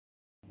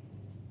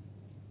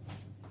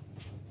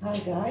Hi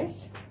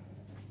guys,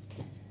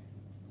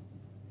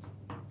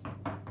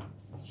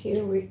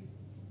 here we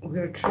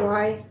will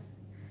try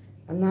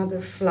another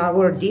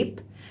flower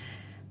dip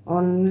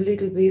on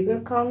little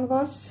bigger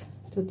canvas.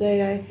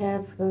 Today I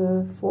have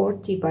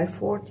 40 by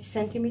 40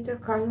 centimeter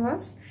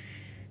canvas,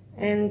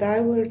 and I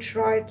will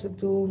try to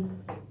do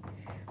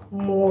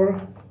more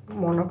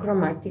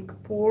monochromatic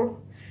pour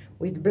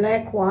with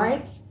black,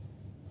 white,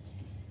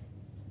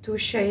 two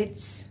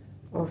shades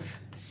of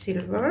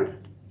silver.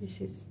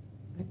 This is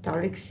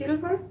metallic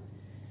silver,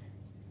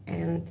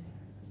 and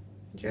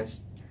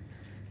just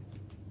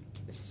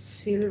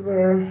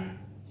silver.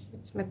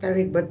 It's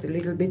metallic but a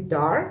little bit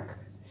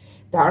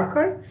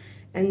darker,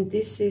 and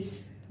this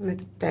is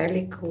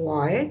metallic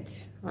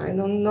white. I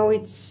don't know,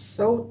 it's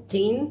so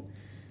thin.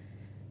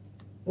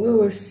 We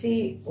will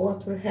see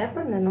what will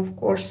happen. And of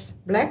course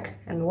black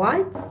and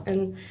white,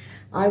 and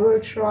I will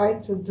try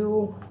to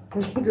do a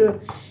little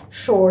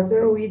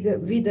shorter with the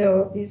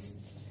video this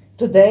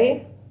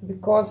today,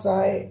 because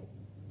I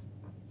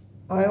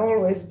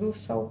always do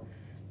so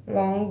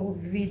long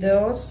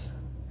videos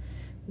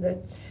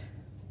that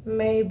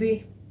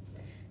maybe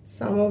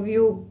some of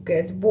you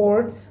get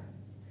bored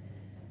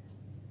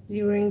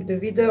during the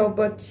video,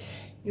 but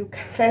you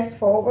can fast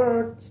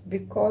forward,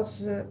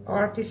 because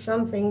art is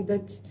something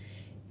that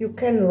you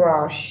can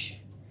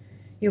rush.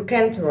 You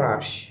can't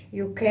rush.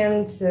 You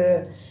can't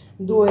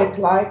do it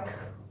like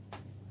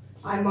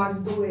I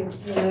must do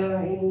it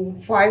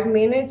in 5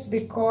 minutes,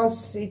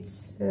 because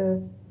it's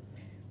a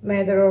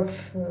matter of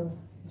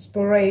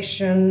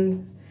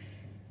inspiration,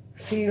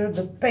 feel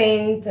the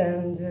paint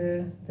and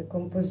the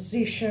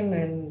composition,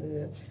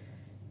 and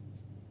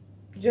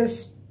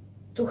just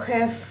to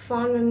have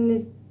fun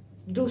and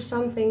do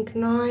something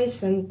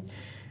nice. And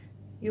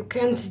you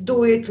can't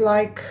do it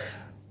like,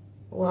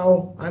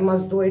 wow, I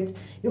must do it.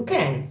 You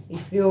can,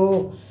 if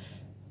you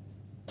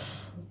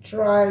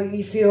try,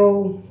 if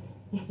you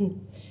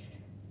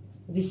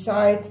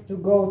decide to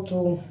go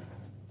to,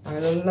 I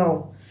don't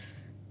know,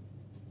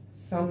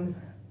 some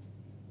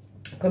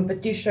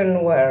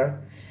competition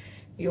where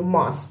you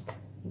must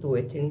do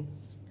it in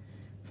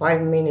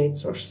 5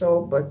 minutes or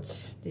so.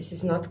 But this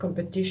is not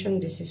competition.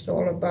 This is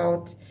all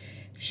about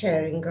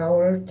sharing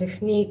our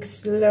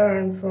techniques,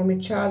 learn from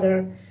each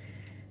other,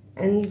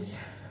 and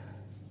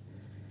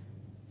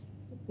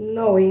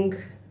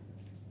knowing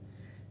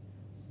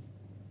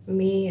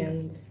me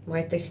and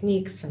my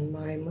techniques and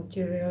my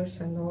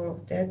materials and all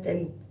of that.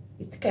 And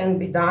it can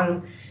be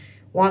done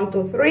 1,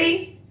 2,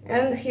 3,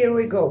 and here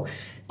we go.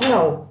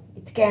 No,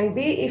 it can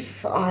be,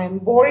 if I'm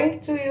boring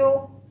to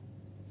you,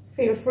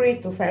 feel free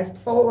to fast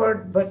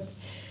forward, but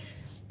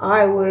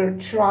I will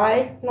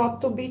try not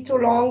to be too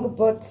long,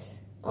 but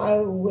I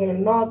will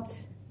not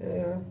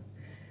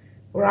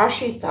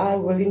rush it. I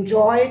will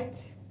enjoy it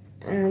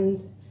and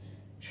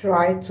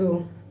try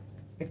to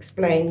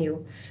explain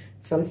you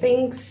some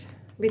things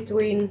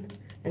between,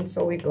 and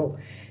so we go.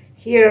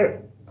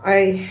 Here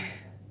I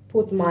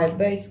put my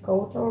base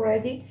coat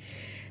already,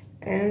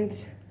 and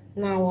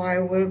now I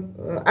will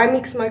I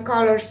mix my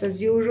colors as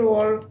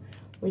usual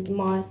with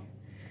my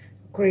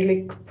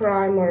acrylic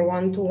primer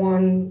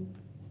 1:1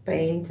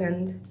 paint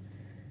and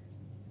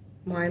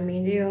my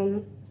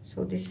medium.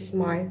 So this is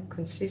my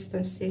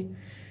consistency,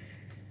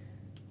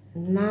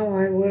 and now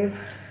I will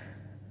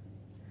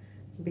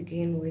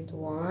begin with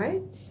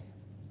white.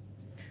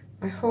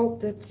 I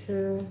hope that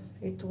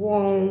it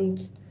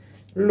won't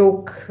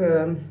look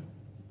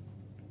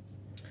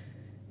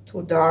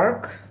too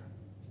dark,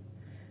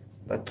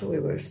 but we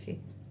will see.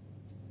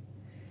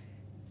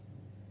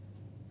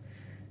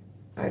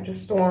 I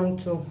just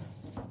want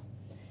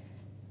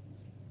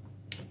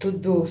to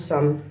do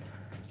some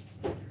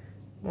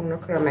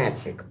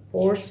monochromatic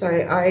pours.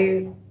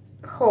 I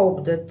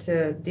hope that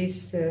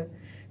this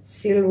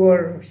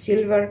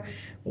silver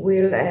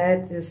will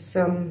add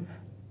some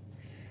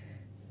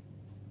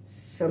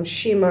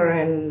shimmer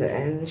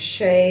and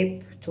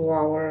shape to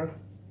our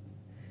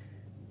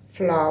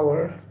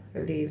flower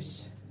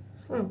leaves.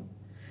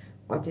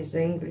 What is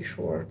the English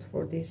word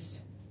for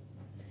this?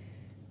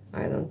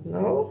 I don't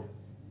know.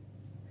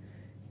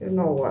 You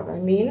know what I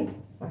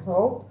mean, I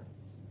hope.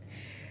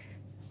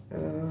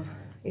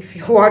 If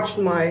you watched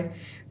my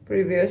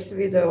previous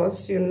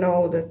videos, you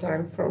know that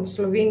I'm from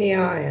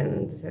Slovenia,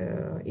 and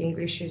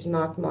English is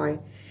not my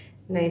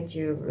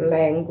native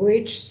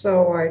language,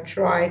 so I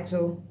try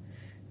to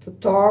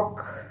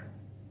talk,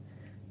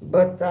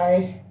 but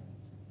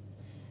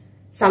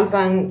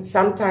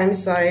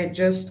sometimes I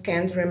just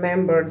can't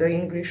remember the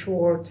English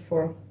word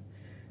for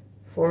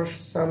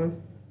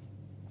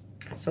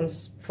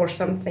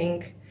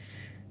something,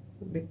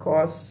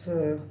 because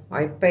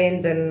I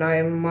paint and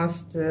I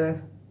must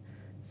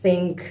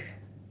think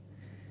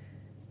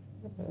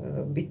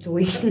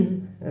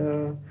between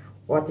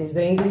what is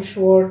the English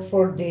word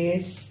for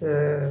this,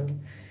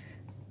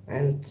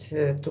 and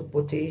to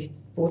put it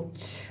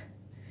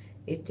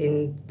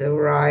in the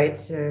right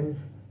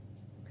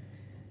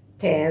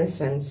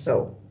tense, and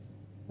so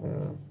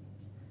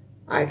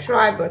I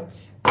try, but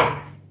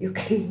you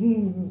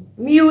can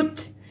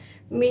mute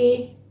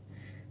me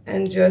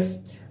and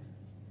just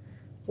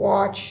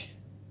watch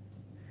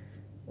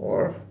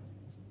or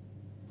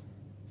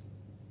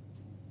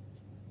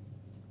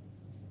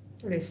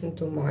listen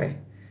to my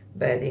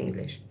bad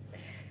English.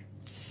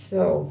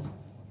 So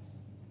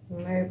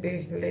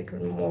maybe a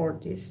little more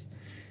this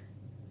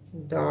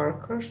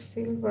darker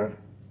silver.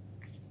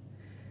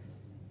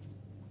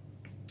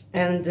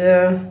 And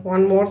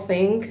one more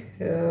thing,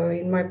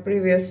 in my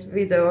previous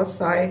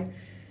videos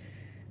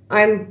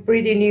I'm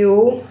pretty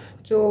new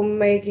to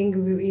making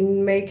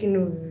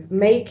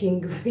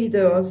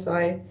videos.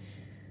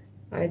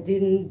 I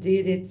didn't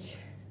did it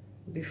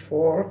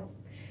before,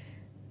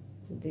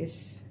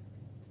 this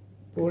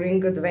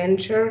pouring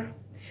adventure,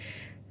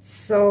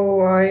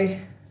 so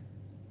I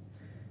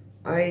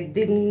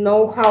didn't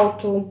know how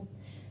to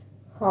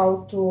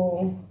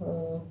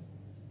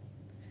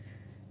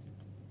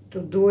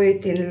do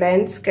it in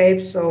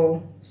landscape,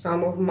 so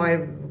some of my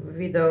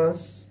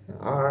videos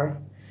are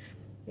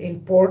in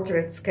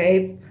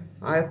portraitscape.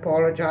 I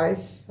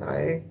apologize.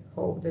 I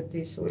hope that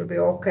this will be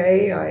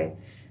okay. I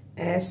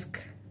ask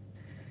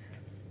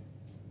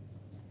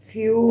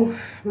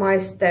my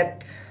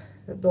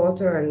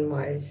stepdaughter and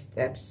my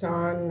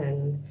stepson,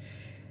 and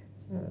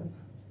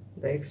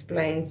they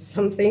explained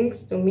some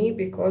things to me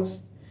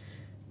because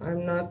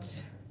I'm not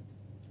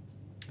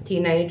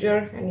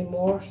teenager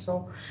anymore,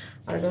 so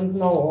I don't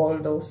know all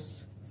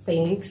those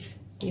things,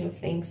 new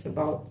things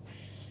about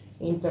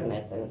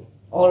internet and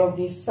all of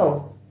this.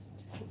 So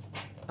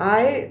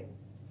I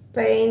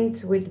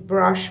paint with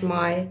brush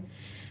my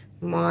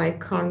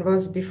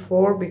canvas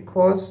before,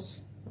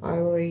 because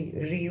I'm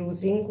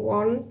reusing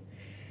one,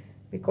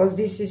 because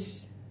this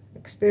is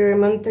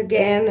experiment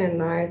again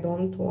and I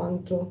don't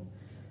want to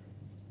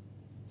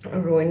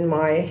ruin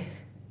my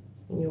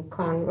new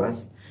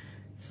canvas.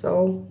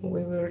 So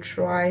we will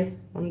try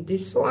on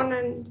this one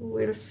and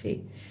we'll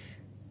see.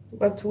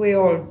 But we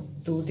all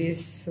do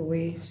this,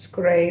 we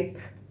scrape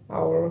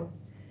our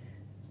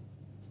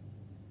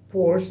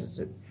pores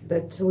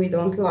that we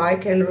don't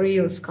like and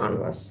reuse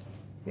canvas,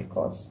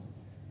 because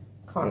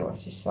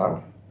canvases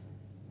are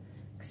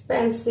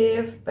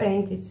expensive,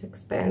 paint is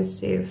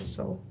expensive.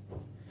 So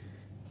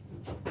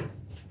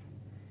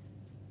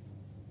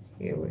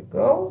here we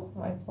go.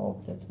 I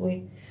hope that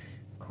we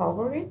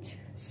cover it.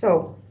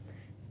 So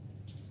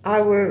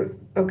I will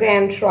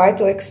again try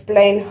to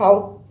explain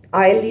how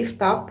I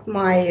lift up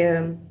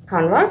my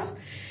canvas.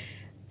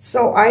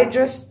 So I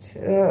just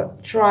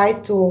try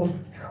to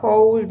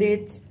hold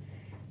it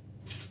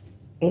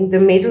in the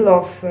middle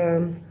of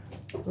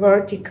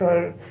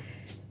vertical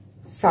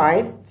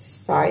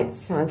sides, I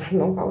don't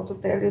know how to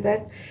tell you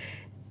that,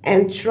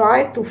 and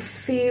try to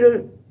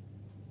feel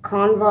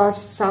canvas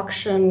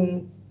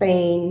suction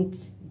paint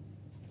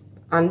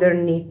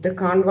underneath the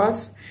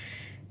canvas.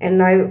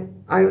 And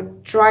I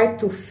try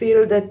to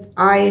feel that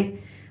I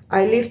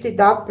lift it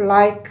up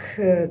like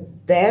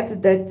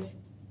that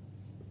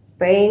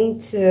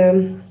paint,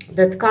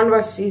 that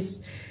canvas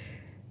is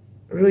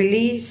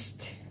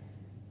released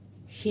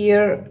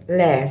here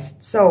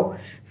last. So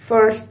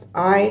first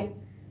I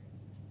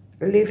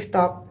lift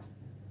up,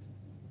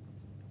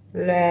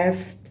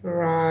 left,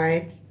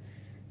 right,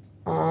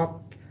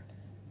 up,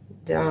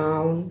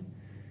 down,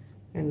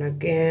 and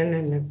again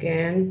and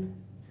again.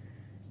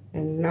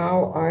 And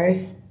now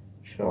I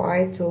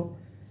try to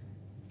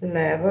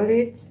level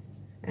it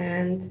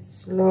and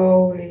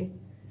slowly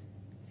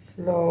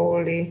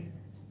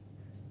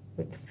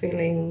with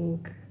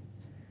feeling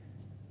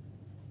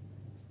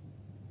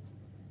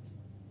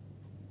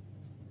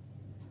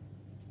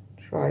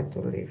try to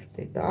lift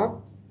it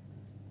up.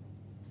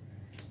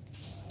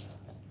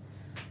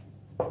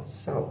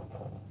 So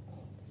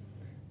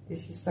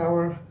this is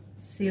our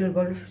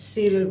silver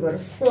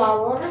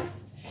flower.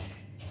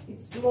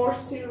 It's more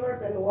silver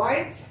than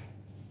white.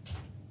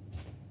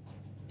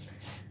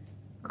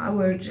 I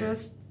will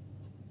just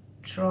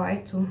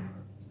try to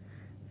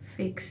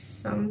fix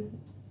some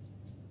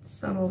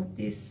of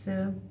these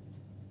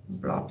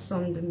blobs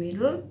on the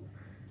middle.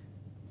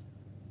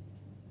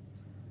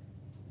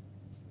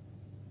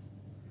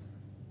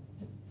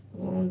 It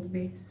won't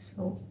be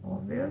so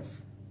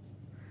obvious.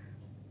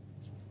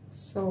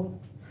 So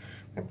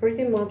I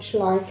pretty much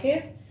like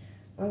it.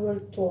 I will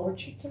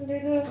torch it a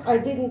little. I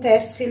didn't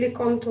add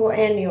silicone to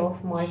any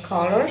of my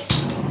colors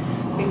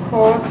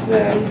because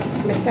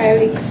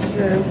metallics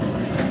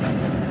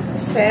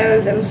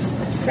sell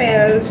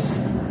themselves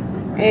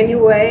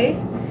anyway,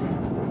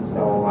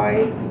 so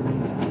I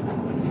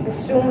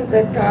assume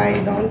that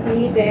I don't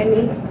need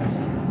any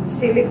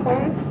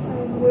silicone.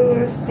 We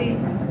will see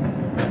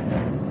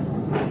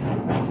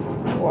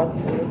what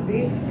will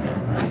be.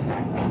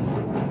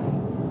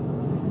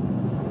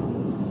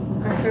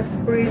 I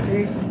have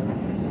pretty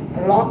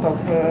a lot of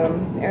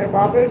air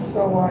bubbles,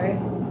 so I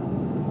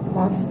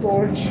must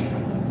torch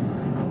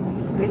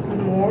a little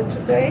more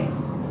today.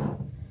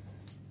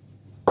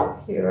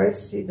 Here I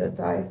see that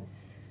I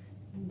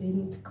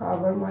didn't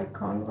cover my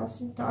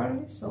canvas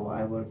entirely, so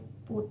I will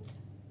put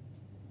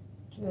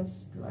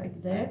just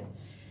like that.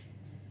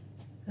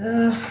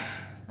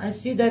 I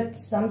see that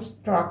some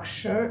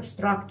structure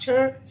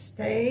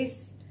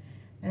stays,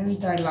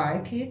 and I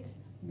like it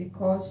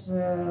because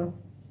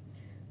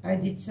I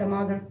did some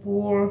other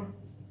pour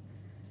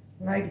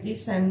like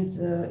this, and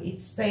it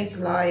stays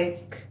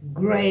like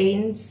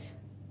grains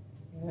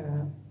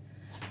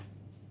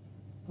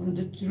on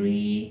the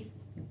three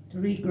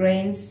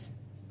grains.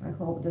 I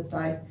hope that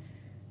I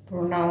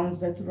pronounce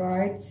that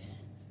right.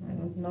 I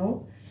don't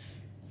know.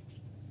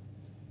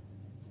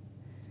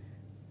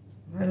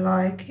 I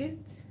like it.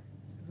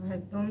 I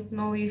don't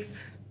know if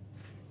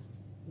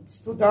it's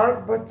too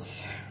dark, but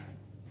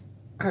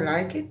I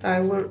like it. I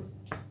will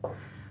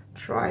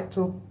try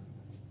to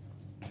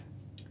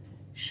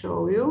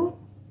show you,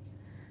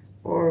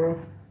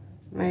 or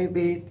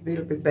maybe it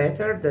will be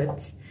better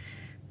that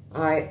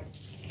I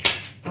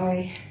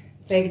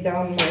take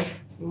down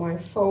my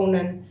phone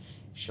and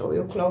show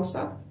you close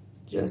up.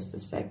 Just a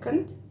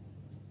second.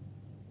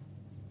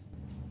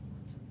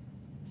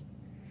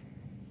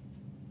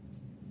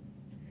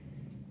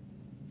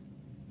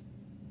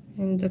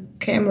 In the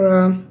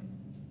camera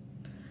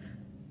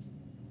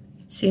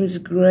it seems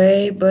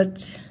gray,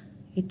 but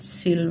it's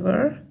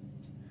silver.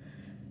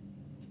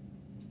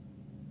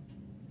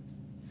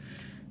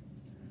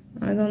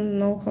 I don't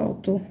know how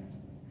to,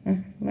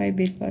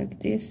 maybe like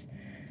this,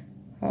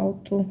 how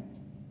to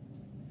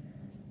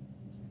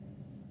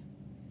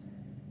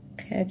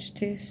catch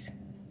this.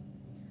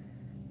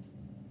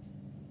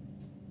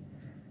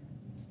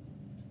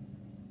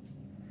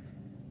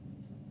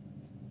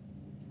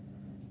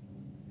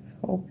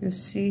 Hope you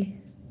see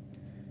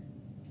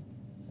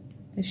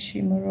the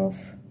shimmer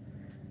of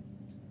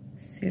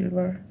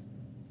silver.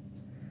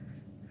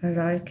 I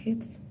like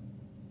it,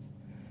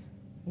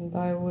 and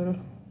I will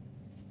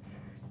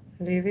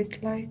leave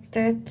it like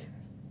that.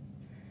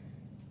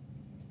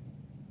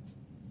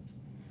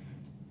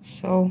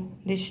 So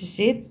this is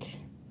it.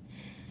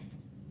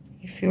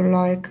 If you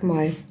like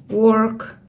my work,